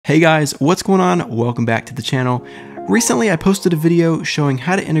Hey guys, what's going on? Welcome back to the channel. Recently I posted a video showing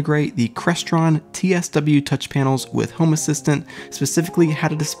how to integrate the Crestron TSW touch panels with Home Assistant, specifically how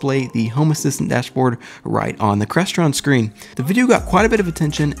to display the Home Assistant dashboard right on the Crestron screen. The video got quite a bit of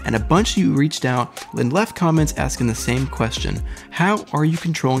attention and a bunch of you reached out and left comments asking the same question. How are you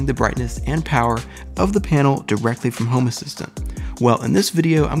controlling the brightness and power of the panel directly from Home Assistant? Well, in this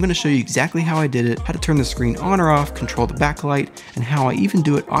video, I'm going to show you exactly how I did it, how to turn the screen on or off, control the backlight, and how I even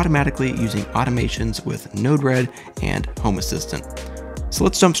do it automatically using automations with Node-RED and Home Assistant. So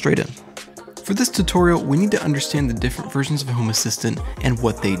let's jump straight in. For this tutorial, we need to understand the different versions of Home Assistant and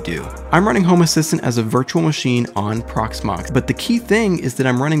what they do. I'm running Home Assistant as a virtual machine on Proxmox, but the key thing is that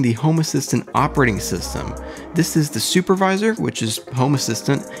I'm running the Home Assistant operating system. This is the supervisor, which is Home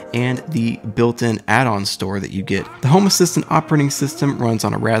Assistant, and the built-in add-on store that you get. The Home Assistant operating system runs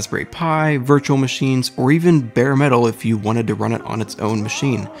on a Raspberry Pi, virtual machines, or even bare metal if you wanted to run it on its own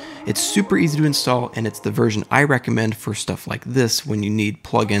machine. It's super easy to install, and it's the version I recommend for stuff like this when you need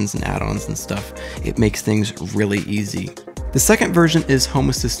plugins and add-ons and stuff. It makes things really easy. The second version is Home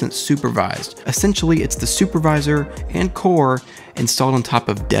Assistant Supervised. Essentially, it's the supervisor and core installed on top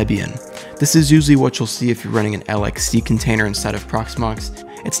of Debian. This is usually what you'll see if you're running an LXC container inside of Proxmox.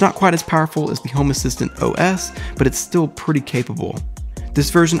 It's not quite as powerful as the Home Assistant OS, but it's still pretty capable.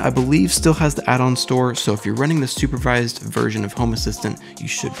 This version, I believe, still has the add-on store, so if you're running the supervised version of Home Assistant, you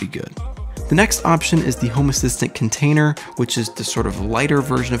should be good. The next option is the Home Assistant Container, which is the sort of lighter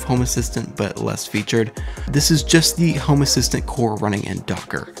version of Home Assistant, but less featured. This is just the Home Assistant core running in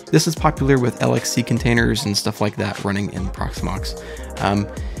Docker. This is popular with LXC containers and stuff like that running in Proxmox.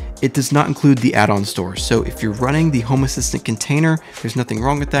 It does not include the add-on store, so if you're running the Home Assistant container, there's nothing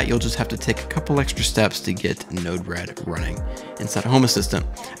wrong with that. You'll just have to take a couple extra steps to get Node-RED running inside of Home Assistant.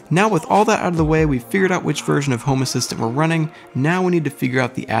 Now with all that out of the way, we've figured out which version of Home Assistant we're running. Now we need to figure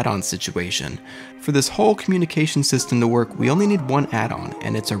out the add-on situation. For this whole communication system to work, we only need one add-on,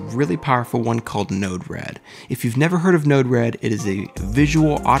 and it's a really powerful one called Node-RED. If you've never heard of Node-RED, it is a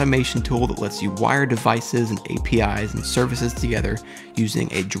visual automation tool that lets you wire devices and APIs and services together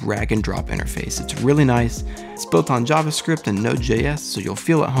using a drag and drop interface. It's really nice. It's built on JavaScript and Node.js, so you'll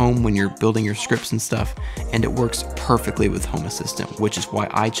feel at home when you're building your scripts and stuff, and it works perfectly with Home Assistant, which is why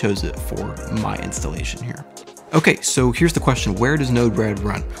I chose it for my installation here. Okay, so here's the question, where does Node-RED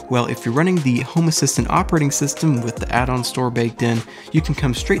run? Well, if you're running the Home Assistant operating system with the add-on store baked in, you can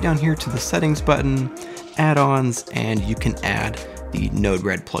come straight down here to the settings button, add-ons, and you can add the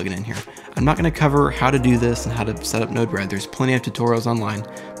Node-RED plugin in here. I'm not going to cover how to do this and how to set up Node-RED. There's plenty of tutorials online,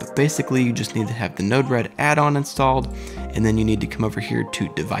 but basically you just need to have the Node-RED add-on installed, and then you need to come over here to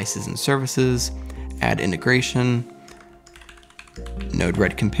devices and services, add integration,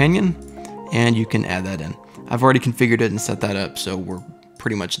 Node-RED companion, and you can add that in. I've already configured it and set that up, so we're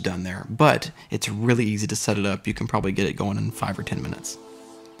pretty much done there, but it's really easy to set it up. You can probably get it going in 5 or 10 minutes.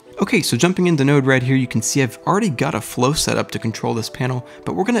 Okay, so jumping into Node-RED here, you can see I've already got a flow set up to control this panel,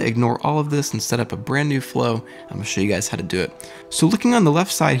 but we're gonna ignore all of this and set up a brand new flow. I'm gonna show you guys how to do it. So looking on the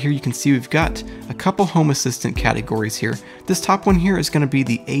left side here, you can see we've got a couple Home Assistant categories here. This top one here is gonna be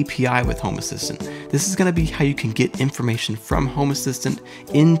the API with Home Assistant. This is gonna be how you can get information from Home Assistant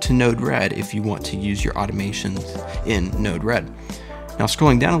into Node-RED if you want to use your automations in Node-RED. Now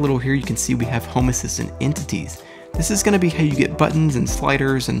scrolling down a little here, you can see we have Home Assistant entities. This is going to be how you get buttons and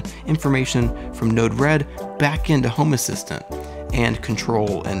sliders and information from Node-RED back into Home Assistant and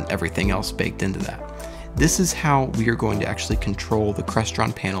control and everything else baked into that. This is how we are going to actually control the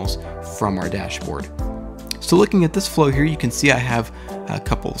Crestron panels from our dashboard. So looking at this flow here, you can see I have a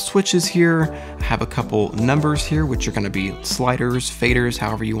couple switches here. I have a couple numbers here, which are going to be sliders, faders,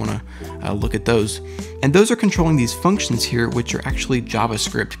 however you want to look at those. And those are controlling these functions here, which are actually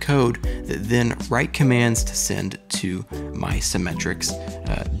JavaScript code that then write commands to send to my Symmetrics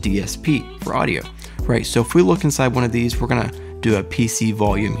DSP for audio. Right, so if we look inside one of these, we're going to do a PC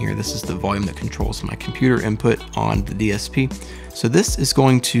volume here. This is the volume that controls my computer input on the DSP. So this is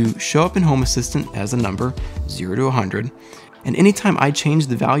going to show up in Home Assistant as a number, 0 to 100. And anytime I change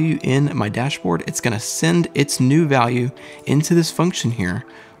the value in my dashboard, it's going to send its new value into this function here,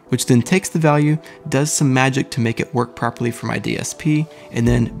 which then takes the value, does some magic to make it work properly for my DSP, and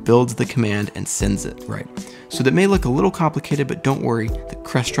then builds the command and sends it, right? So that may look a little complicated, but don't worry, the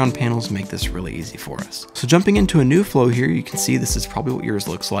Crestron panels make this really easy for us. So jumping into a new flow here, you can see this is probably what yours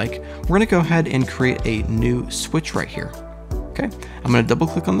looks like. We're gonna go ahead and create a new switch right here. Okay, I'm gonna double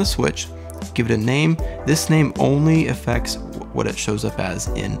click on the switch, give it a name. This name only affects what it shows up as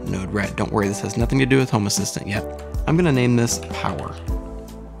in Node-RED. Don't worry, this has nothing to do with Home Assistant yet. I'm gonna name this Power.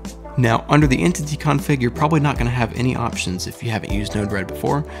 Now, under the entity config, you're probably not going to have any options if you haven't used Node-RED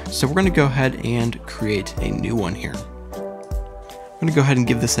before, so we're going to go ahead and create a new one here. I'm going to go ahead and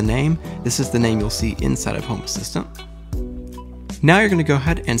give this a name. This is the name you'll see inside of Home Assistant. Now you're going to go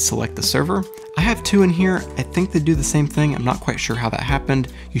ahead and select the server. I have two in here. I think they do the same thing. I'm not quite sure how that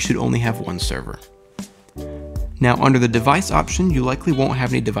happened. You should only have one server. Now under the device option, you likely won't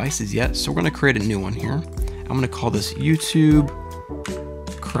have any devices yet, so we're going to create a new one here. I'm going to call this YouTube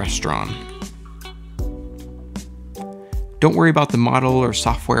Crestron. Don't worry about the model or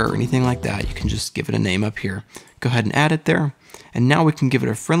software or anything like that. You can just give it a name up here. Go ahead and add it there. And now we can give it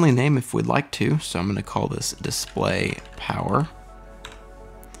a friendly name if we'd like to. So I'm going to call this Display Power.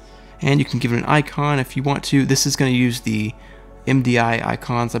 And you can give it an icon if you want to. This is going to use the MDI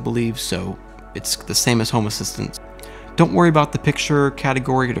icons, I believe, so it's the same as Home Assistant. Don't worry about the picture,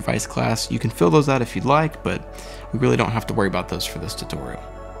 category, or device class. You can fill those out if you'd like, but we really don't have to worry about those for this tutorial.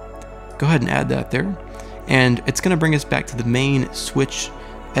 Go ahead and add that there. And it's going to bring us back to the main switch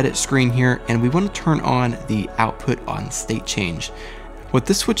edit screen here, and we want to turn on the output on state change. What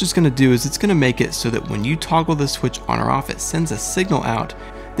this switch is going to do is it's going to make it so that when you toggle the switch on or off, it sends a signal out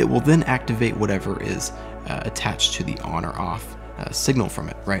that will then activate whatever is attached to the on or off signal from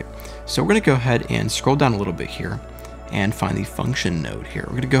it, right? So we're going to go ahead and scroll down a little bit here and find the function node here.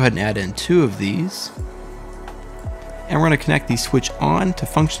 We're going to go ahead and add in two of these. And we're going to connect the switch on to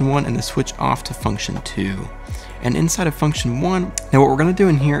function 1 and the switch off to function 2. And inside of function 1, now what we're going to do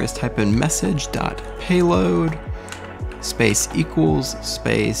in here is type in msg.payload space equals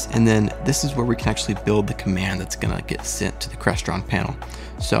space, and then this is where we can actually build the command that's going to get sent to the Crestron panel.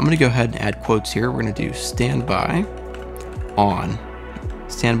 So I'm going to go ahead and add quotes here. We're going to do standby on,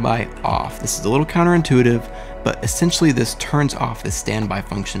 standby off. This is a little counterintuitive, but essentially this turns off the standby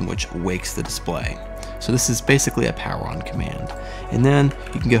function, which wakes the display. So this is basically a power on command. And then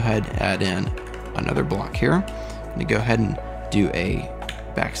you can go ahead and add in another block here. I'm going to go ahead and do a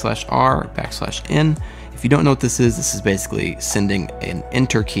 \R/N. If you don't know what this is basically sending an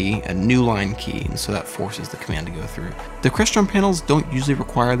enter key, a new line key, and so that forces the command to go through. The Crestron panels don't usually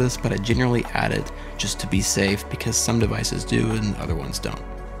require this, but I generally add it just to be safe because some devices do and other ones don't.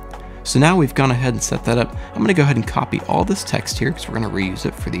 So now we've gone ahead and set that up. I'm going to go ahead and copy all this text here because we're going to reuse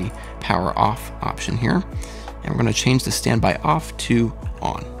it for the power off option here. And we're going to change the standby off to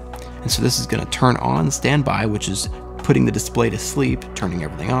on. And so this is going to turn on standby, which is putting the display to sleep, turning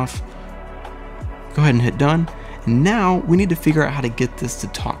everything off. Go ahead and hit done. And now we need to figure out how to get this to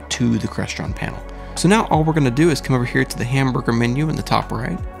talk to the Crestron panel. So now all we're going to do is come over here to the hamburger menu in the top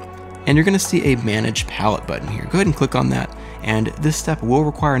right, and you're going to see a manage palette button here. Go ahead and click on that. And this step will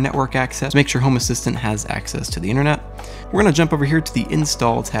require network access. Make sure Home Assistant has access to the internet. We're going to jump over here to the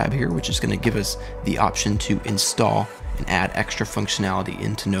install tab here, which is going to give us the option to install and add extra functionality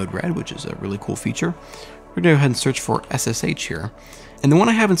into Node-RED, which is a really cool feature. We're going to go ahead and search for SSH here. And the one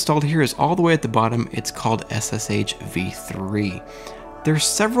I have installed here is all the way at the bottom. It's called SSH v3. There's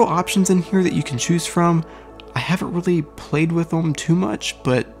several options in here that you can choose from. I haven't really played with them too much,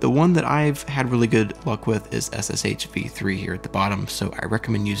 but the one that I've had really good luck with is SSH v3 here at the bottom, so I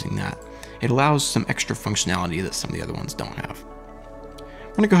recommend using that. It allows some extra functionality that some of the other ones don't have.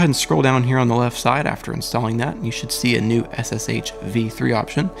 I'm going to go ahead and scroll down here on the left side after installing that, and you should see a new SSH v3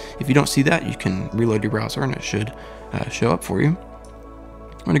 option. If you don't see that, you can reload your browser and it should show up for you.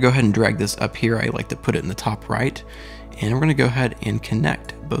 I'm going to go ahead and drag this up here. I like to put it in the top right, and we're going to go ahead and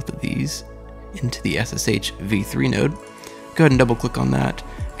connect both of these into the SSH v3 node. Go ahead and double click on that,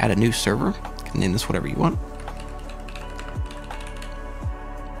 add a new server. You can name this whatever you want.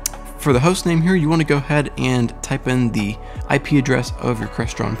 For the host name here, you want to go ahead and type in the IP address of your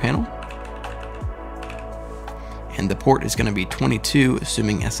Crestron panel. And the port is going to be 22,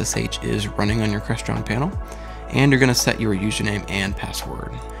 assuming SSH is running on your Crestron panel. And you're going to set your username and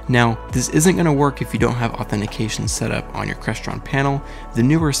password. Now, this isn't going to work if you don't have authentication set up on your Crestron panel. The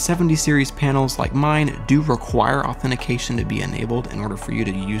newer 70 series panels like mine do require authentication to be enabled in order for you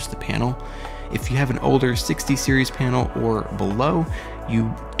to use the panel. If you have an older 60 series panel or below,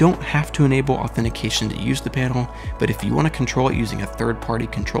 you don't have to enable authentication to use the panel, but if you want to control it using a third-party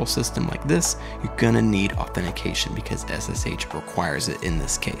control system like this, you're going to need authentication because SSH requires it in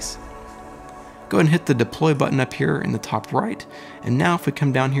this case. Go ahead and hit the deploy button up here in the top right. And now if we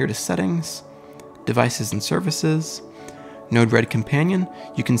come down here to settings, devices and services, Node-RED companion,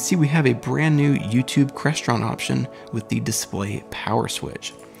 you can see we have a brand new YouTube Crestron option with the display power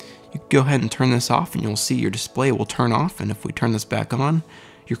switch. You can go ahead and turn this off and you'll see your display will turn off, and if we turn this back on,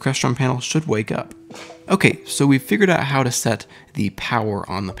 your Crestron panel should wake up. Okay, so we've figured out how to set the power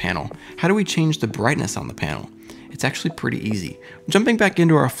on the panel. How do we change the brightness on the panel? It's It's actually pretty easy. Jumping back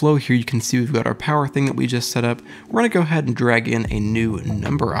into our flow here, you can see we've got our power thing that we just set up. We're gonna go ahead and drag in a new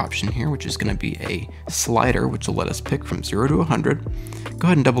number option here, which is gonna be a slider, which will let us pick from 0 to 100. Go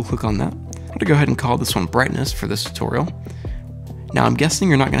ahead and double click on that. I'm gonna go ahead and call this one brightness for this tutorial. Now I'm guessing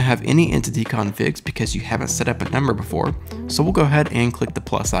you're not gonna have any entity configs because you haven't set up a number before. So we'll go ahead and click the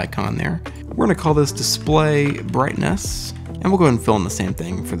plus icon there. We're gonna call this display brightness, and we'll go ahead and fill in the same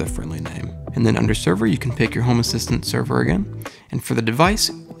thing for the friendly name. And then under server, you can pick your Home Assistant server again. And for the device,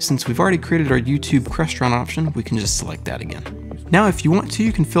 since we've already created our YouTube Crestron option, we can just select that again. Now, if you want to,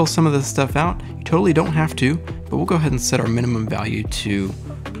 you can fill some of this stuff out. You totally don't have to, but we'll go ahead and set our minimum value to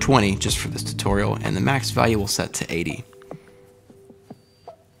 20 just for this tutorial, and the max value we'll set to 80.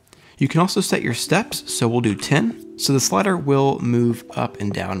 You can also set your steps, so we'll do 10. So the slider will move up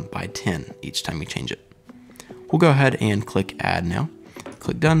and down by 10 each time you change it. We'll go ahead and click add now.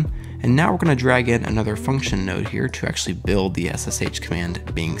 Click done. And now we're going to drag in another function node here to actually build the SSH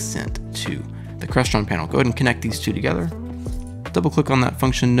command being sent to the Crestron panel. Go ahead and connect these two together. Double click on that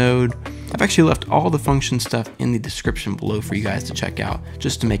function node. I've actually left all the function stuff in the description below for you guys to check out,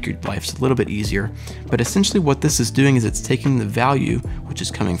 just to make your life a little bit easier. But essentially what this is doing is it's taking the value, which is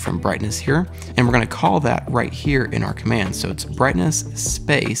coming from brightness here, and we're going to call that right here in our command. So it's brightness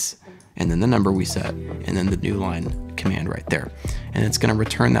space, and then the number we set, and then the new line command right there. And it's going to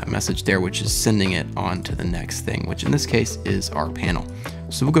return that message there, which is sending it on to the next thing, which in this case is our panel.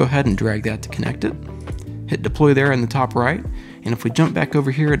 So we'll go ahead and drag that to connect it. Hit deploy there in the top right. And if we jump back over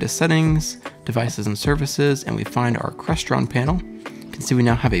here to settings, devices and services, and we find our Crestron panel, you can see we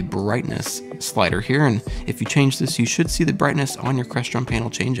now have a brightness slider here. And if you change this, you should see the brightness on your Crestron panel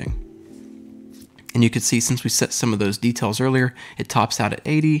changing. And you can see since we set some of those details earlier, it tops out at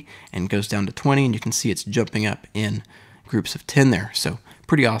 80 and goes down to 20, and you can see it's jumping up in groups of 10 there. So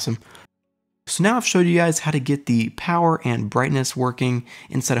pretty awesome. So now I've showed you guys how to get the power and brightness working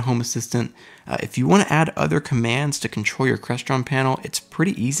inside of Home Assistant. If you want to add other commands to control your Crestron panel, it's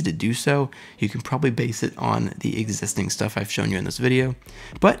pretty easy to do so. You can probably base it on the existing stuff I've shown you in this video.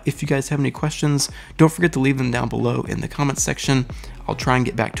 But if you guys have any questions, don't forget to leave them down below in the comments section. I'll try and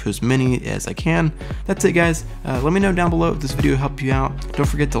get back to as many as I can. That's it, guys. Let me know down below if this video helped you out. Don't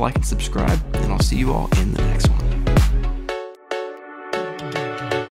forget to like and subscribe, and I'll see you all in the next one.